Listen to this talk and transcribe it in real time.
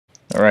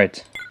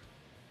Alright.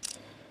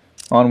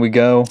 On we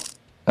go.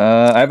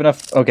 I have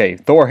enough... Okay,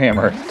 Thor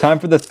hammer. Time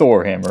for the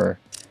Thor hammer,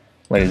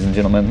 ladies and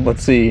gentlemen.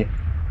 Let's see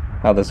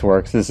how this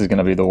works. This is going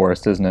to be the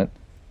worst, isn't it?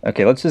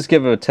 Okay, let's just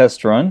give it a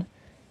test run.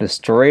 Just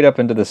straight up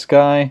into the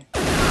sky.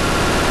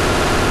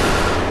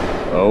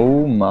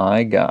 Oh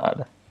my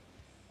god.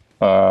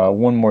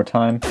 One more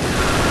time.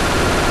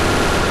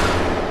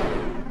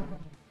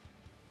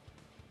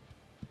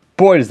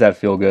 Boy, does that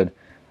feel good.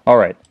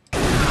 Alright.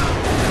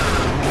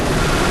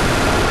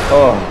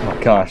 Oh my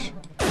gosh.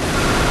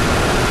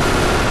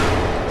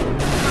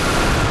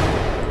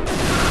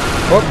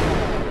 Whoop.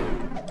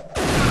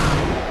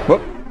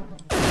 Whoop.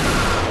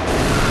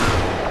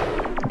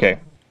 Okay.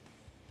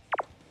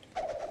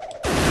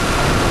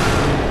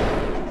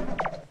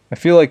 I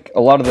feel like a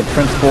lot of the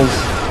principles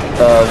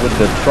with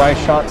the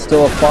tri-shot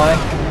still apply.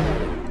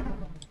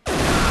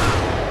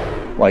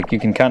 Like you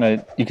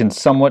can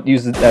somewhat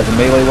use it as a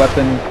melee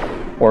weapon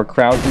or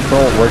crowd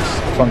control. It works,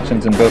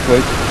 functions in both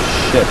ways.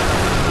 Shit.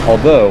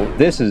 Although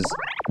this is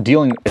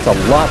it's a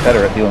lot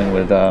better at dealing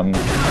with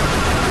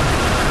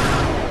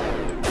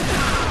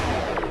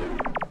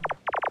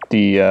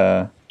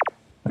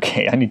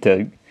okay, I need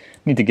to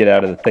get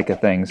out of the thick of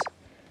things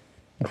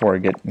before I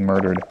get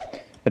murdered.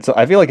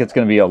 I feel like it's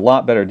going to be a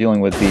lot better dealing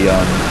with the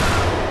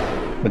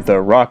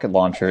rocket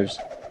launchers,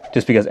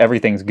 just because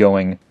everything's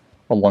going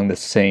along the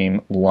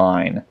same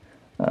line,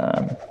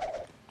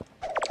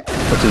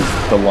 which is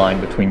the line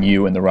between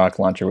you and the rocket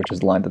launcher, which is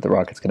the line that the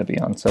rocket's going to be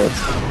on. So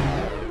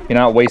you're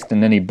not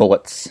wasting any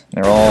bullets.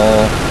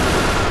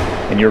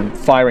 And you're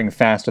firing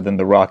faster than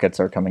the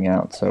rockets are coming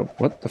out. So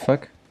what the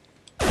fuck?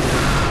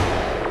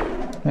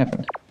 What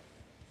happened?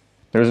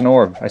 There's an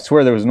orb. I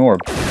swear there was an orb.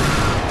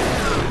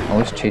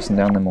 Always chasing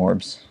down them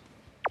orbs.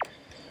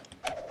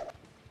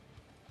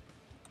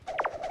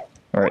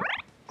 Alright.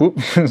 Whoop.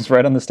 It's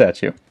right on the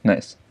statue.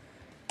 Nice.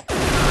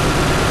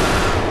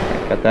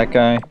 Right, got that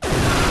guy.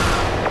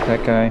 Got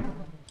that guy.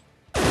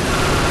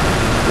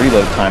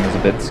 Reload time is a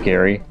bit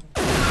scary.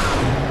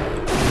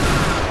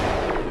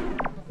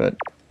 But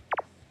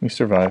we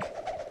survive.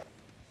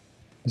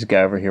 There's a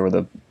guy over here with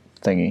a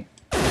thingy.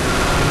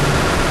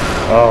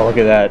 Oh, look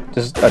at that.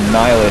 Just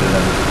annihilated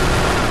him.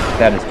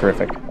 That is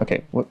terrific.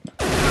 Okay, what?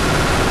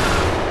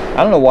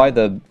 I don't know why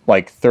the,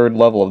 third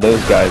level of those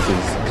guys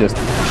is just...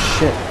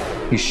 Shit.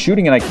 He's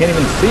shooting and I can't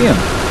even see him.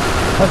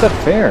 How's that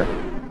fair?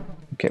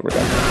 Okay, we're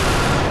done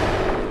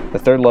here. The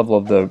third level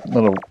of the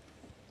little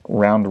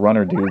round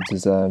runner dudes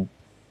is, a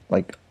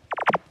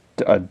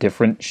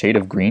different shade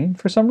of green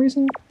for some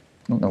reason? I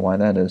don't know why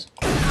that is.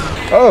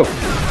 Oh!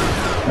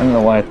 I don't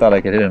know why I thought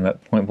I could hit him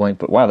at point blank,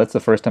 but wow, that's the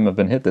first time I've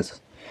been hit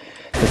this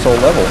whole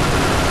level.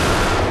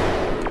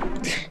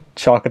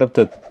 Chalk it up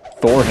to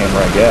Thor hammer,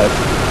 I guess.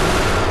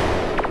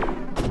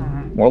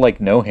 More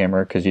like no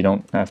hammer, because you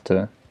don't have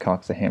to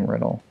cock the hammer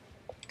at all.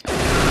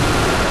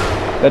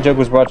 That joke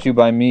was brought to you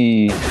by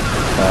me.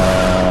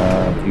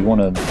 If you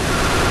want to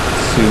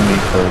sue me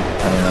for,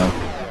 I don't know,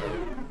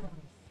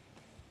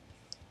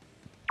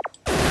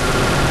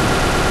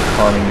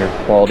 harming your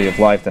quality of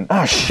life, then...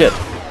 Ah, shit!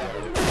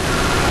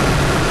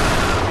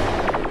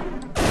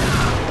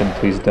 Then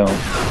please don't.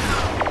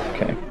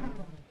 Okay.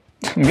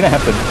 I'm gonna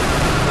have to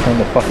turn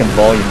the fucking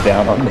volume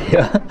down on the,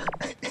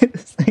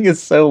 this thing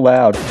is so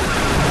loud.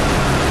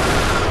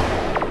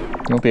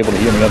 You won't be able to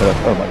hear me otherwise.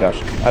 Oh my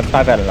gosh.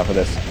 I've had enough of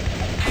this.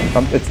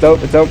 It's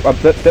dope, it's dope.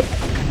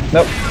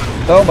 Nope.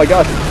 Oh my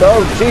gosh.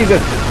 Oh, Jesus.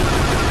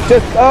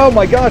 Just, oh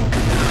my god.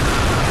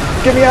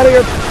 Get me out of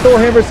here. Thor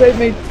hammer, save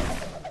me.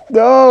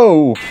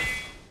 No.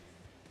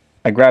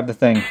 I grabbed the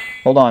thing.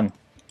 Hold on.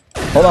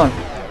 Hold on.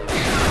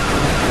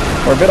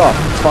 We're a bit off.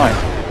 It's fine.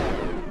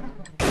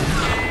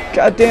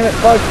 God damn it,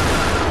 fuck!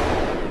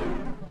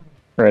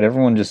 Alright,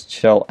 everyone just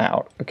chill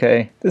out,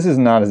 okay? This is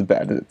not as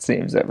bad as it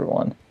seems,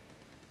 everyone.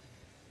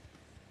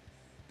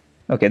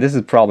 Okay, this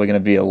is probably going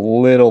to be a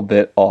little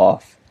bit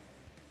off,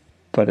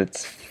 but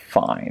it's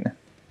fine.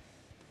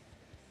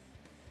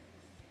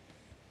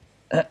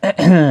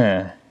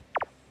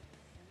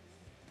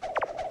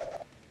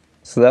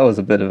 So that was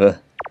a bit of a...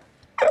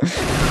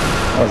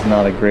 that was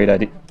not a great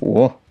idea.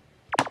 Whoa.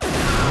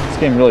 This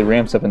game really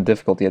ramps up in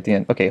difficulty at the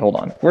end. Okay, hold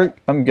on.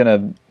 I'm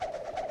gonna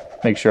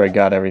make sure I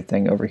got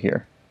everything over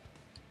here.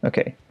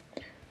 Okay.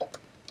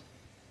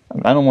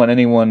 I don't want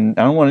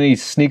any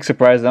sneak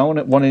surprises. I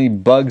don't want any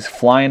bugs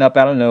flying up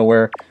out of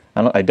nowhere.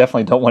 I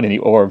definitely don't want any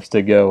orbs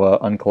to go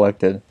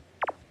uncollected.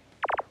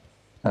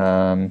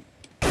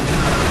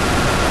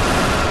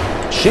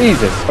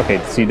 Jesus!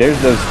 Okay, see,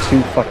 there's those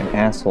two fucking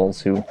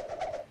assholes who...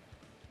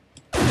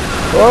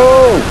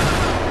 Whoa!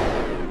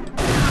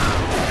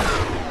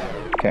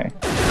 Okay.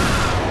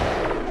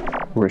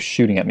 Who are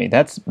shooting at me.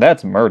 That's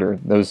murder.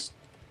 Those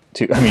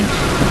two, I mean,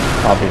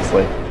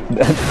 obviously.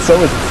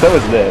 so is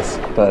this,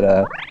 but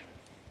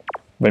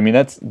I mean,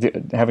 that's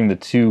having the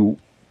two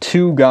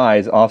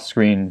guys off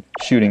screen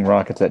shooting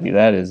rockets at you.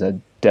 That is a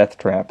death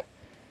trap.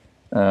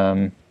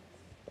 Alright,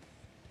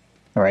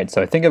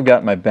 so I think I've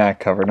got my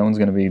back covered. No one's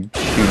going to be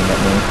shooting at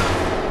me.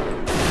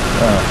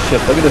 Oh shit,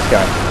 look at this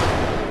guy.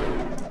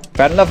 I've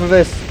had enough of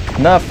this.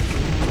 Enough!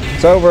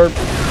 It's over!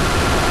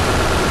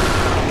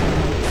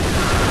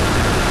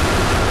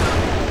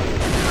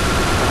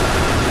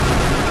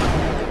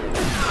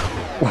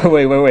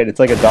 Wait, it's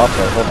like a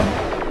doppler. Hold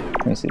on.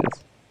 Let me see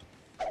this.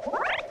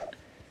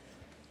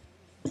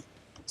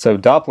 So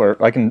Doppler,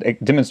 I can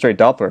demonstrate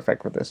Doppler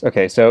effect with this.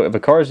 Okay, so if a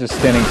car is just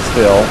standing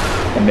still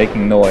and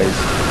making noise,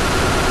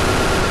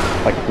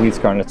 like a police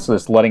car, and it's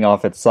just letting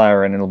off its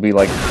siren, it'll be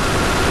like,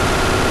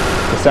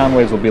 the sound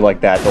waves will be like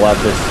that. They'll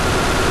have this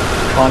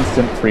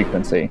constant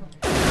frequency.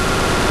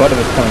 But if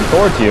it's coming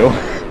towards you,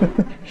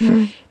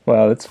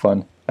 wow, that's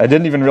fun. I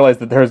didn't even realize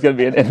that there was going to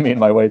be an enemy in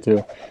my way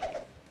too.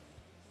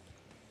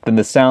 Then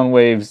the sound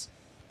waves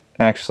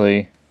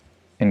actually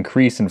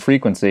increase in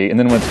frequency, and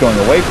then when it's going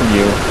away from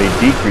you, they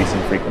decrease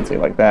in frequency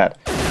like that.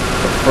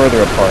 They're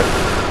further apart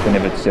than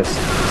if it's just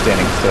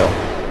standing still.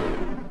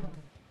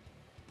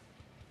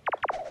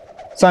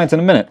 Science in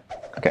a minute.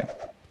 Okay.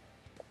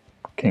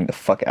 Getting the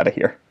fuck out of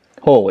here.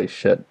 Holy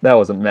shit, that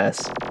was a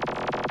mess.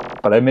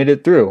 But I made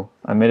it through.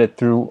 I made it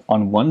through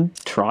on one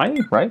try,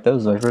 right? That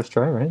was my first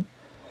try, right?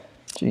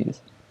 Jeez.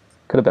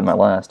 Could have been my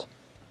last.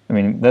 I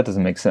mean, that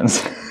doesn't make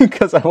sense,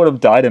 because I would have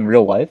died in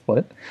real life.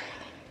 What?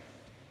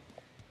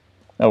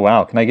 Oh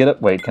wow, can I get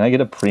it? Wait, can I get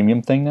a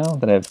premium thing now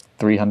that I have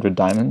 300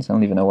 diamonds? I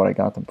don't even know what I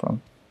got them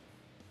from.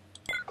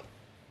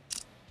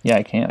 Yeah,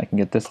 I can. I can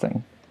get this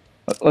thing.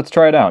 Let's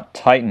try it out.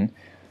 Titan.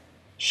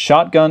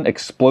 Shotgun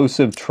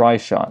explosive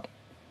tri-shot.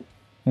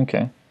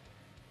 Okay.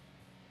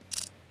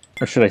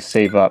 Or should I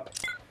save up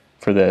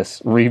for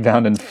this?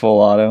 Rebound and full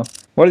auto.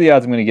 What are the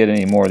odds I'm going to get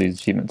any more of these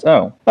achievements?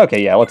 Oh,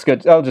 okay, yeah. Let's go.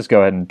 I'll just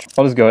go ahead and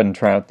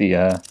try out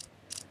the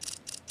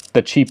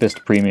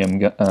cheapest premium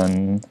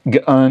gun.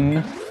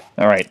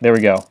 All right, there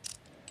we go.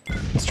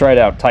 Let's try it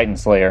out. Titan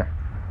Slayer.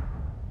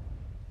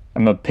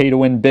 I'm a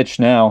pay-to-win bitch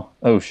now.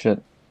 Oh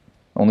shit!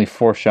 Only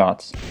 4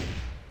 shots.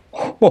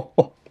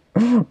 Look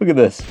at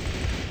this.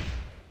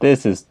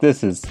 This is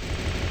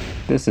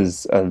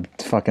a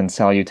fucking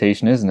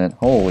salutation, isn't it?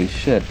 Holy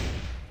shit.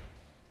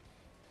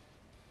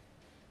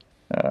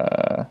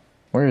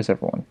 Where is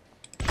everyone?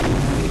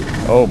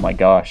 Oh my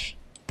gosh.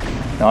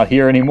 Not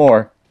here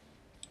anymore.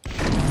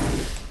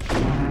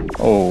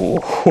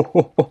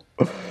 Oh.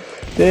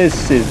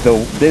 This is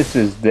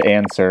the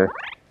answer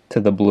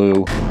to the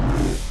blue.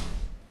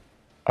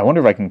 I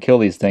wonder if I can kill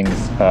these things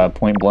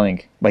point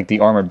blank, like the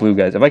armored blue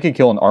guys. If I could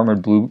kill an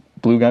armored blue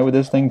guy with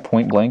this thing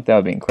point blank, that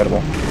would be incredible.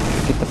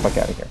 Get the fuck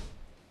out of here.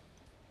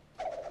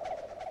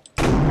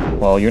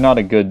 Well, you're not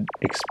a good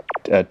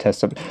test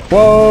subject.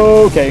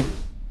 Whoa, okay.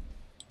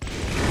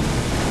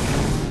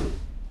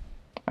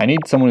 I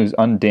need someone who's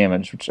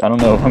undamaged, which I don't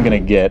know if I'm gonna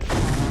get,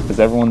 because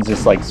everyone's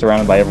just like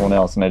surrounded by everyone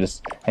else, and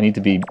I need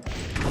to be.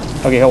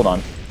 Okay, hold on.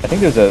 I think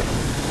there's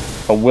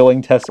a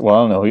willing test. Well,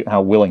 I don't know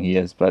how willing he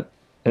is, but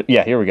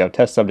yeah, here we go.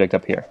 Test subject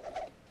up here.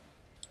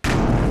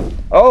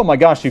 Oh my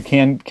gosh, you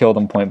can kill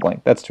them point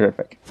blank. That's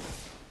terrific.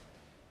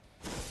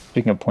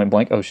 Speaking of point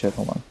blank, oh shit,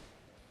 hold on.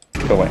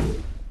 Go away.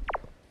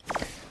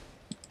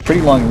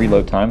 Pretty long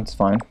reload time, it's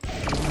fine.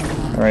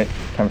 Alright,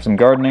 time for some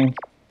gardening.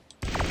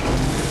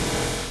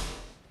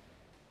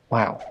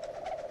 Wow.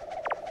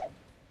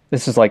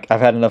 This is like,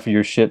 I've had enough of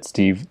your shit,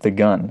 Steve, the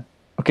gun.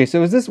 Okay,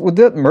 so would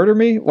that murder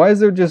me? Why is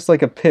there just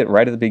like a pit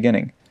right at the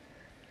beginning?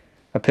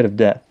 A pit of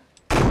death.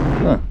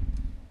 Huh.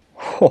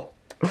 Oh,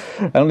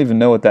 I don't even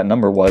know what that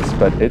number was,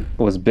 but it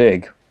was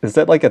big. Is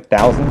that like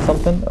 1,000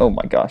 something? Oh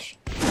my gosh.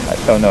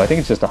 Oh no, I think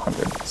it's just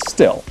 100.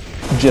 Still,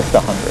 just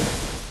 100.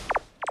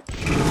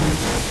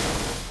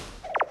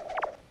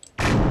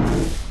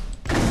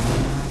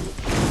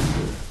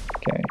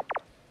 Okay.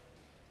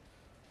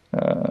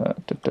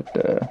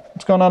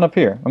 What's going on up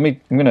here? I'm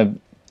gonna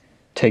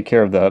take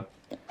care of the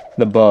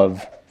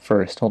above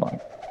first. Hold on.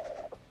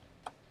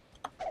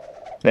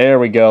 There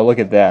we go. Look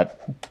at that.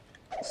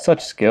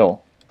 Such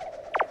skill.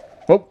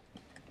 Whoa.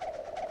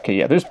 Okay,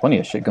 yeah, there's plenty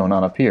of shit going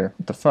on up here.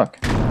 What the fuck?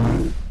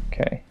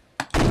 Okay.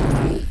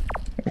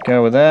 There we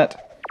go with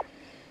that.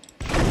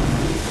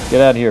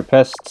 Get out of here,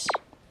 pests.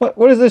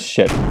 What is this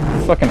shit?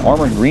 Fucking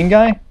armored green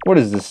guy? What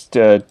is this?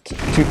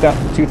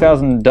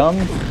 2000 dumb?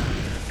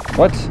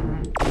 What?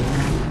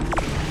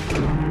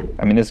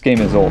 I mean, this game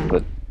is old,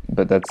 but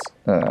that's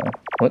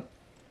what?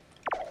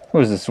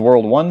 What is this?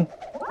 World 1?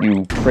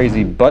 You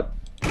crazy butt?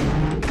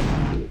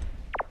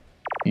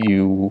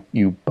 You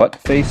butt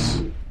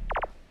face?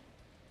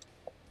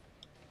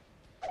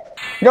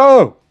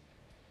 Go!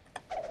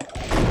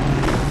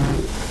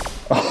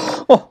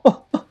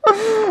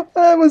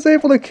 I was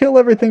able to kill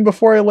everything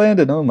before I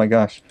landed. Oh my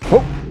gosh.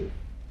 Whoa!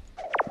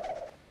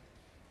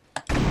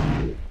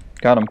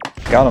 Got him.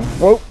 Got him.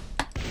 Whoa!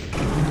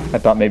 I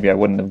thought maybe I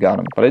wouldn't have got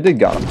him, but I did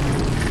got him.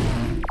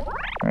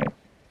 Alright.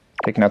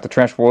 Taking out the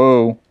trash.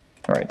 Whoa!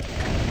 Alright.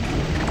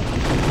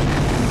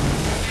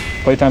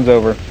 Playtime's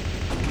over.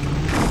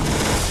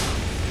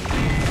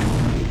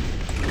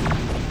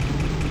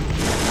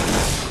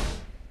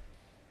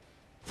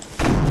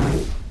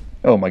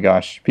 Oh my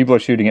gosh. People are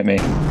shooting at me.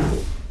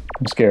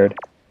 I'm scared.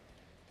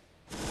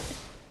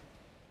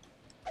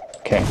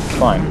 Okay, it's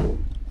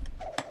fine.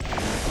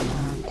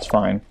 It's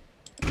fine.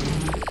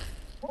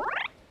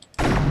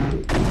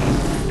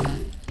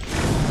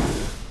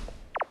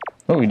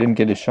 Oh, he didn't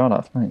get his shot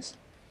off. Nice.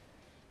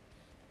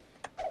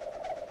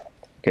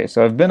 Okay,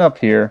 so I've been up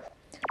here.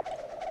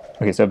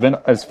 Okay, so I've been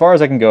as far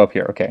as I can go up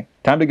here. Okay,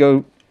 time to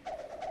go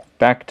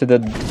back to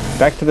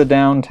the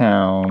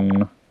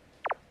downtown.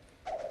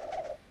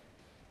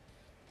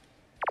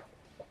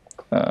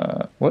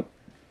 What?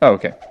 Oh,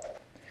 okay.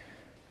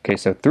 Okay,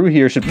 so through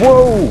here should.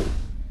 Whoa!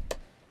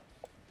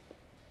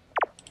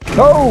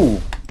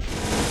 No!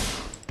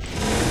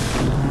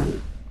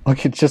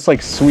 Look, it's just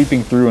like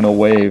sweeping through in a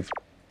wave.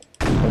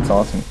 That's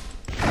awesome.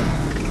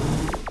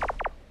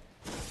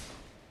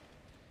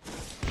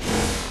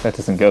 That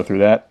doesn't go through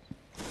that.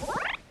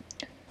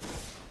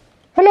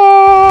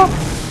 Hello!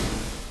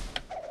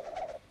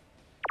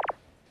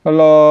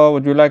 Hello,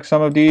 would you like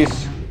some of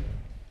these?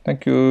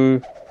 Thank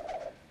you.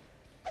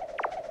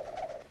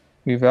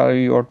 We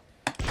value your...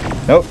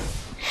 Nope.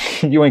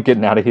 You ain't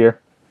getting out of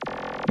here.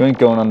 You ain't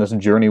going on this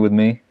journey with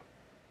me.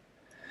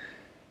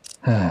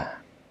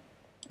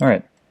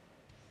 Alright.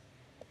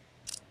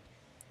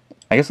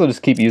 I guess we'll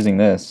just keep using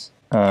this.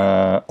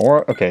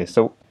 Okay,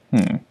 so...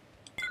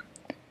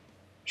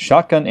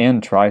 Shotgun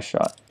and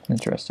tri-shot.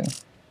 Interesting.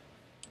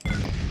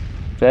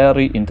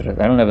 Very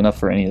interesting. I don't have enough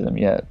for any of them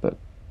yet, but...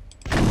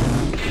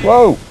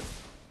 Whoa!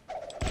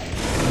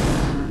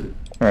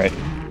 Alright.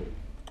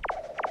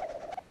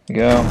 Here we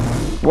go.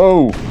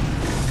 Whoa!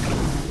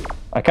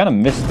 I kind of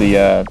missed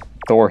the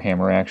Thor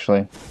hammer,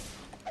 actually.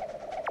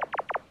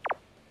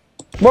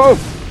 Whoa!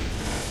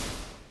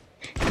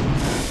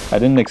 I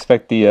didn't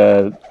expect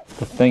the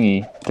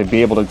thingy to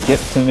be able to get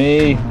to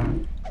me.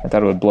 I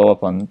thought it would blow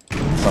up on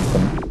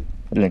something.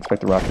 I didn't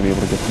expect the rock to be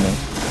able to get to me.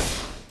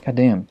 God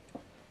damn.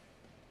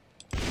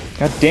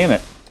 God damn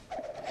it.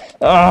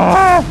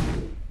 Ah!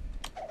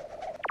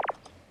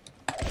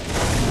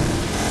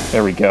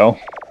 There we go.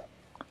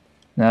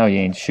 Now you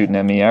ain't shooting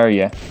at me, are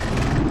ya?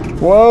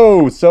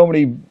 Whoa! So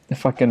many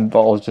fucking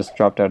balls just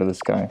dropped out of the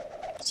sky.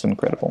 It's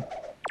incredible.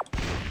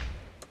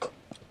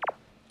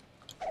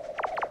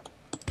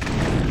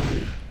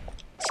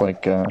 It's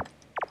like,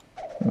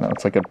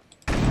 it's like a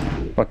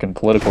fucking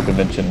political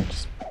convention.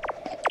 Just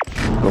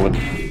go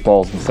with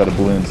balls instead of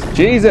balloons.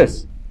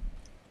 Jesus!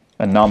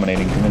 A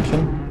nominating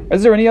convention.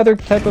 Is there any other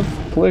type of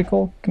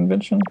political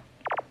convention?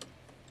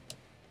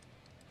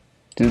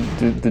 Do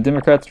the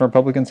Democrats and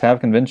Republicans have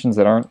conventions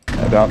that aren't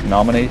about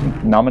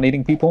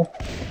nominating people?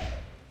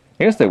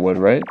 I guess they would,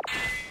 right?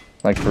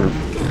 Like for,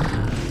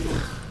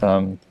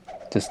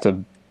 just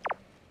to,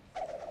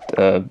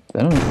 I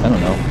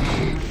don't know.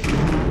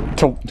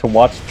 To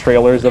watch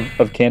trailers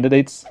of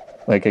candidates,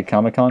 like at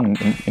Comic-Con,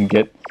 and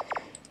get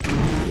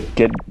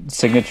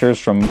signatures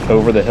from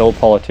over-the-hill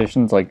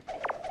politicians like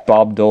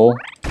Bob Dole.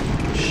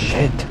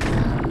 Shit.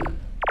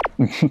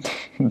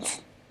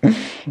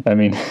 I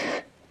mean,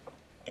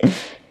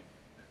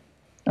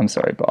 I'm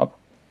sorry, Bob,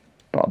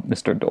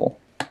 Mr. Dole.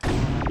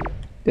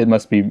 It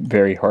must be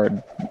very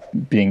hard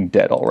being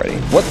dead already.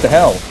 What the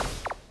hell?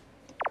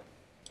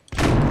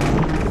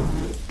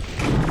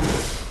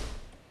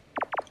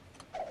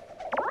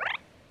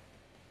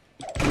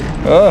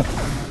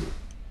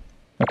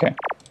 Okay.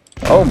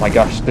 Oh my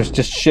gosh, there's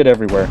just shit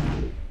everywhere.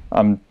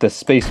 The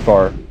space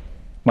bar.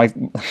 My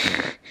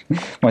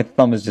my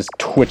thumb is just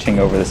twitching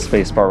over the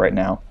space bar right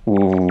now.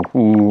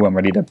 Ooh, I'm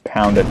ready to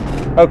pound it.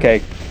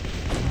 Okay.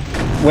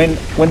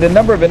 When the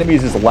number of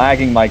enemies is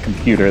lagging my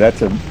computer,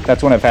 that's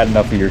when I've had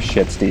enough of your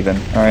shit, Steven.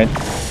 All right.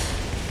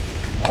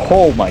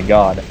 Oh my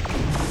god.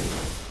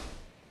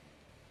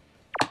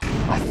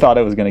 I thought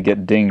I was gonna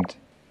get dinged,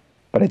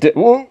 but I did.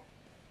 Whoa.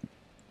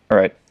 All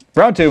right,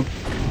 round 2.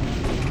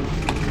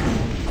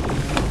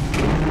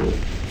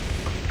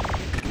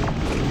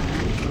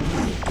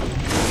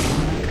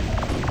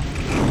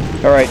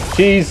 All right,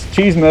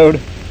 cheese mode.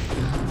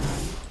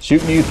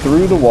 Shooting you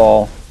through the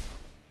wall.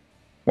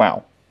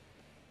 Wow.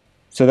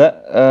 So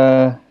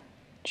that,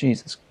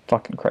 Jesus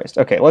fucking Christ.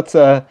 Okay, let's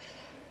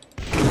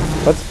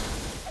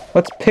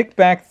pick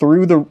back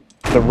through the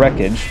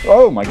wreckage.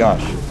 Oh my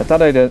gosh, I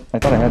thought I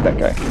had that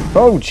guy.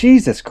 Oh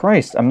Jesus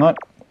Christ, I'm not.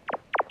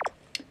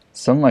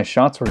 Some of my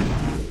shots were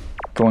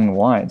going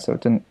wide, so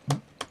it didn't.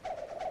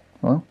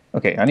 Well,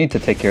 okay, I need to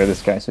take care of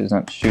this guy so he's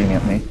not shooting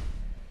at me.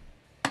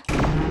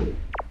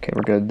 Okay,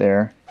 we're good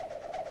there.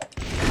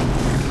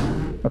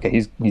 Okay,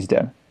 he's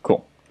dead.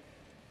 Cool.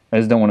 I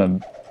just don't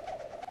want to.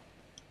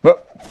 Whoa.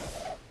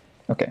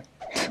 Okay.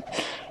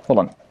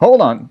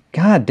 Hold on.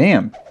 God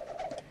damn.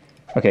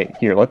 Okay,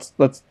 here.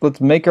 Let's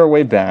make our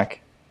way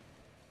back.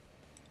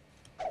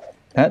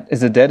 That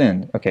is a dead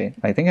end. Okay,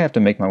 I think I have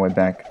to make my way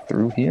back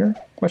through here?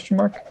 Question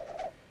mark.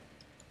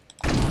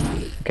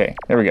 Okay,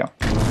 there we go.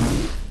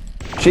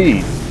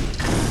 Jeez.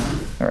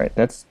 All right,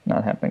 that's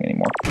not happening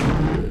anymore.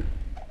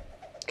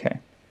 Okay,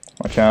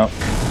 watch out.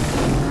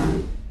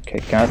 Okay,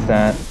 got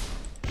that.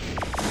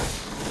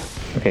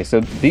 Okay,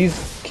 so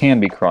these can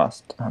be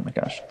crossed. Oh my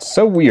gosh, it's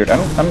so weird. I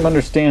don't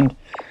understand.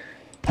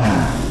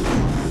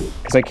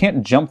 Because I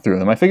can't jump through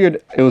them. I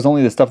figured it was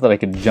only the stuff that I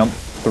could jump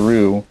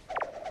through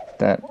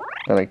that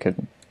I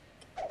could.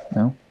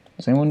 No,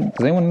 Does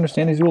anyone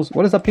understand these rules?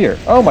 What is up here?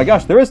 Oh my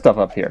gosh, there is stuff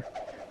up here.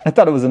 I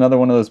thought it was another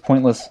one of those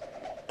pointless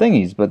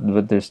thingies,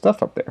 but there's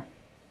stuff up there.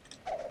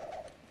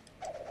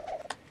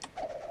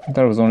 I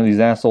thought it was one of these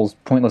assholes'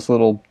 pointless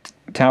little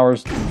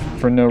towers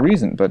for no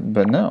reason, but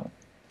no.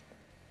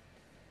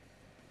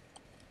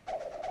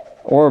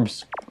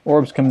 Orbs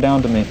come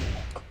down to me.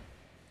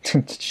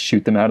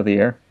 Shoot them out of the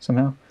air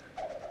somehow.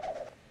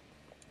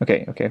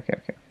 Okay.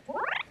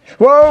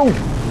 Whoa!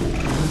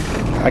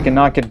 I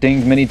cannot get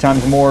dinged many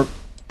times more.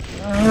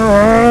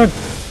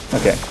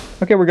 Okay,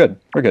 we're good.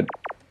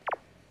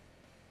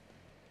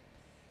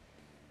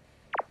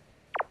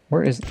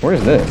 Where is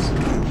this?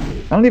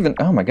 I don't even,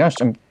 oh my gosh,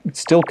 I'm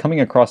still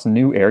coming across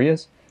new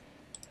areas.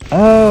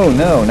 Oh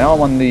no, now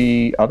I'm on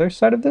the other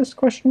side of this,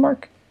 question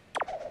mark?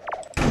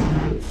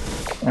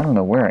 I don't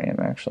know where I am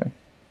actually.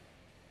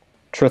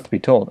 Truth be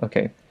told,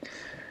 okay.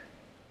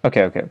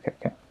 Okay.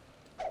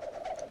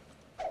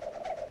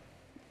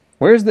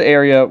 Where's the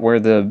area where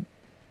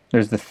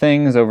there's the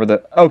things over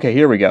the, okay,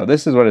 here we go.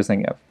 This is what I was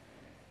thinking of.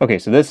 Okay,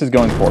 so this is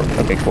going forward.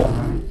 Okay, cool.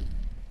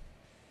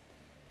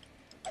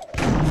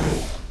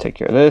 Take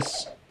care of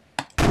this.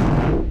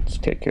 Let's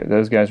take care of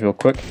those guys real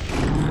quick.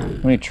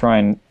 Let me try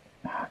and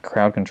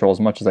crowd control as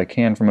much as I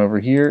can from over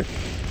here.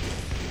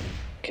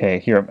 Okay,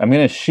 here, I'm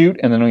going to shoot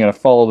and then I'm going to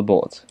follow the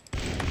bullets.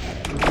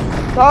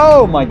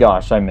 Oh my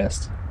gosh, I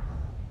missed.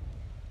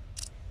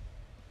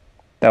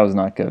 That was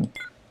not good.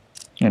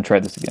 I'm going to try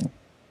this again.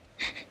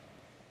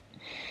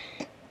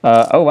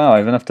 Oh wow, I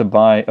have enough to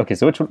buy. Okay,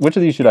 so which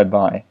of these should I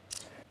buy?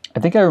 I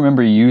think I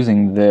remember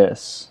using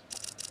this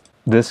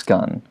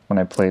gun when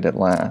I played it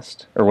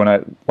last, or when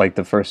I, like,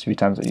 the first few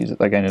times I used it.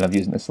 Like, I ended up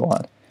using this a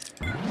lot.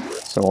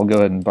 So I'll go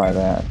ahead and buy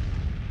that.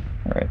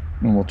 All right,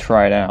 and we'll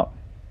try it out.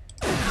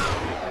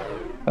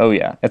 Oh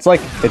yeah, it's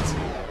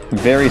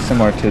very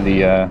similar to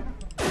the.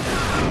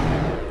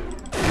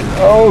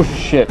 Oh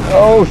shit!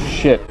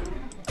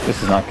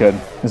 This is not good.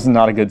 This is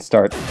not a good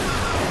start.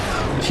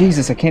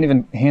 Jesus, I can't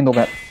even handle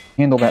that.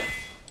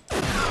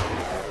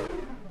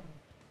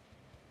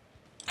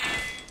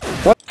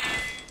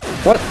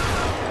 What?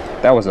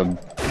 That was a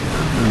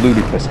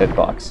ludicrous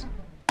hitbox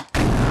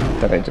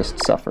that I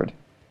just suffered.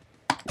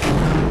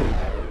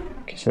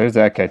 Okay, so there's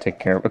that guy taken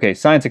care of. Okay,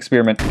 science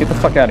experiment. Get the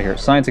fuck out of here.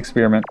 Science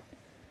experiment.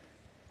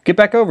 Get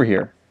back over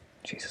here.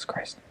 Jesus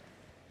Christ.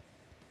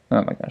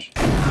 Oh my gosh.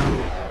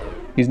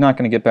 He's not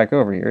going to get back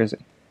over here, is he?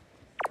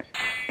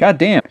 God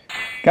damn.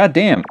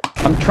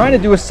 I'm trying to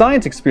do a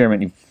science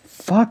experiment, you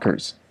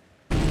fuckers.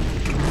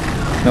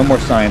 No more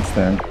science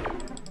then.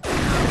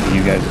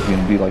 You guys are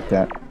going to be like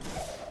that.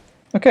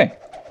 Okay.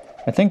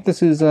 I think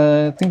this is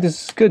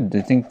good.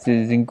 I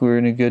think we're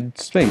in a good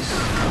space.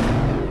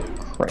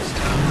 Christ.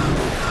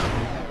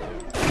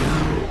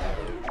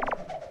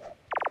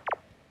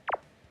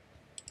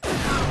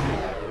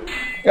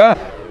 Ah!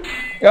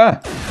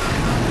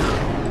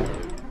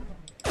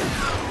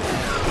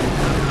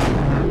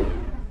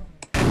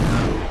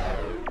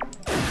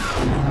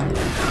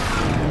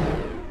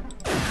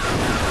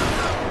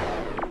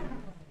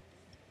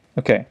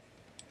 Okay.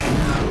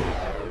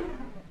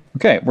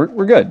 Okay,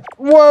 we're good.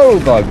 Whoa,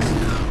 bugs!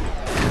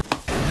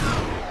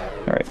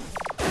 Alright.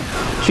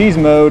 Cheese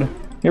mode.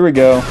 Here we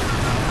go.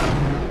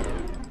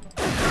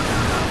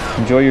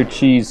 Enjoy your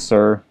cheese,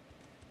 sir.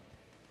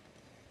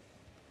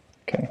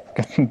 Okay,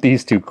 got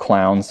these two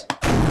clowns.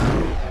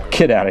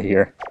 Get out of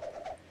here.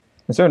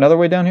 Is there another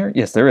way down here?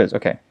 Yes, there is.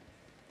 Okay.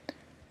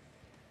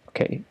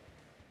 Okay.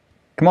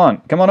 Come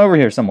on over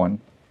here,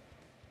 someone.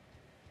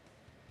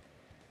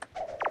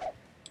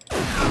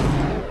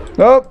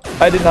 Oh,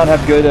 I did not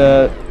have good,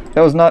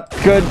 that was not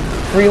good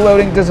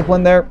reloading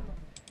discipline there.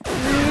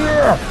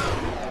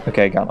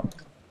 Okay, got him.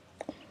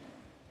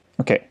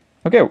 Okay,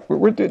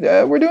 we're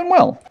doing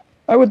well.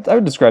 I would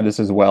describe this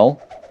as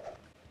well.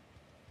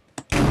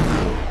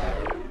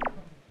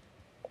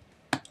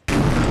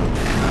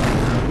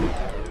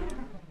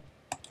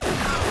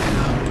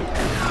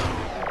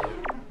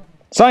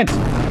 Science!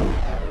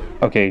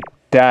 Okay,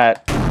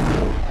 that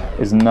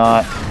is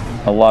not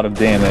a lot of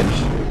damage.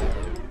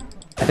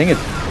 I think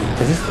it's...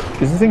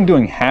 Is this thing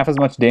doing half as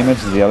much damage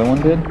as the other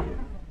one did?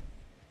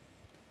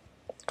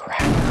 Crap.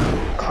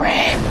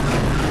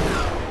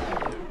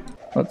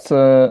 Let's,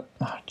 oh,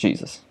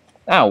 Jesus.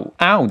 Ow,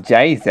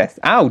 Jesus.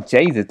 Oh,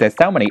 Jesus, there's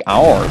so many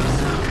orbs.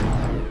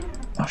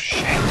 Oh,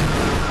 shit.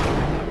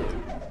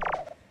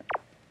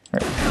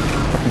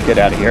 Alright, get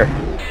out of here.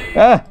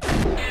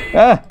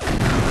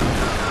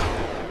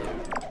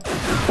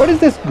 What is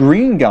this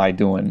green guy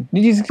doing?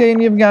 Did you say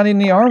you've got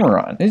any armor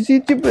on? Is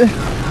he...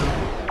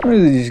 What,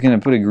 is he just gonna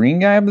put a green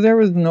guy up there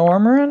with no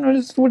armor on?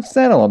 What's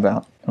that all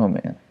about? Oh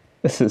man,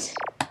 this is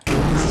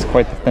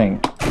quite the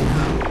thing.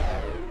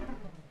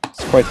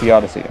 It's quite the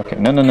odyssey. Okay,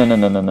 no.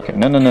 Okay,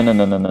 no.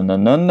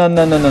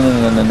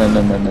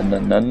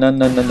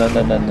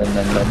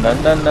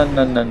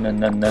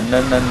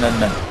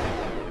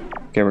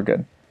 Okay, we're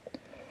good.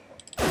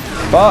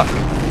 Fuck!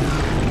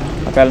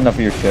 I've had enough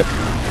of your shit.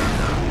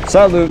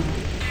 Salute!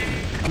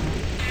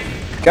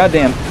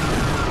 Goddamn.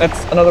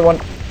 That's another one.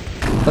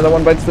 Another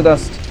one bites the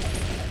dust.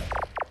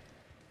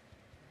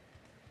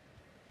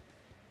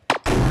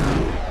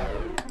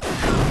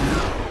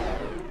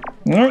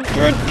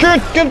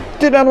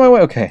 Get out of my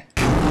way. Okay.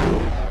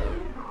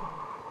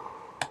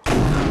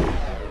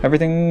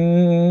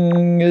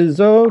 Everything is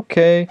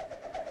okay.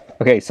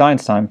 Okay,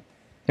 science time.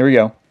 Here we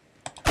go.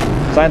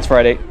 Science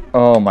Friday.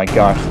 Oh my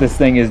gosh, this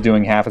thing is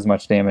doing half as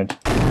much damage.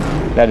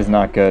 That is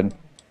not good.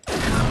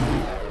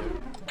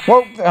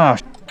 Whoa! Ah,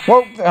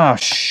 whoa! Ah,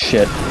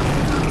 shit.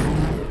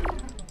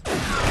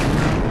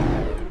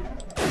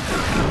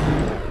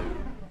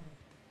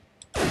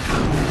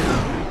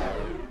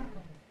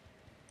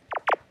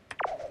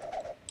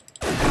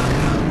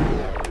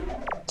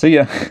 See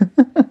ya.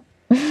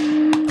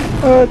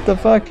 What the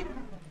fuck?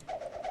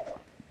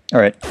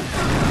 Alright.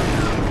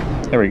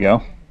 There we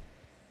go.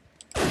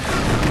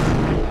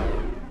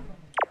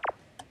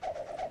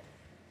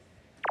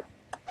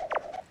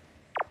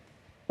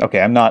 Okay,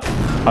 I'm not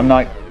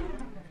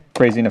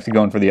crazy enough to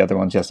go in for the other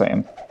ones. Yes, I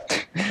am.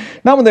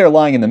 Not when they were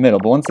lying in the middle,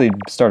 but once they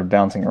started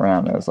bouncing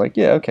around, I was like,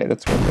 yeah, okay,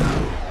 that's worth it.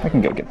 I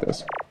can go get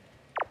this.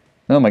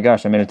 Oh my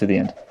gosh, I made it to the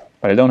end.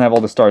 But I don't have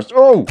all the stars.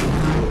 Oh!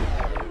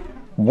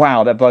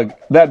 Wow, that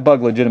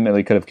bug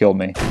legitimately could have killed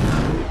me.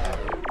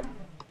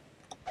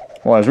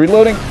 While I was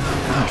reloading,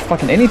 gosh,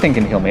 fucking anything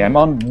can kill me. I'm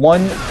on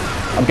one,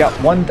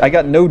 I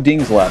got no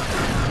dings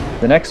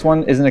left. The next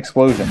one is an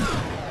explosion,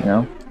 you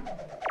know?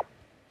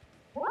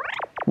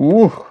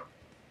 Ooh.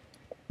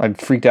 I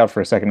freaked out for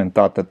a second and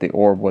thought that the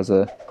orb was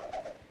a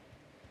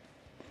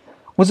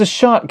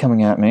shot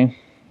coming at me.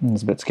 It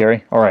was a bit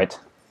scary. Alright.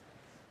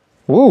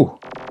 Woo!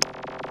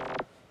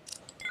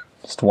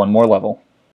 Just one more level.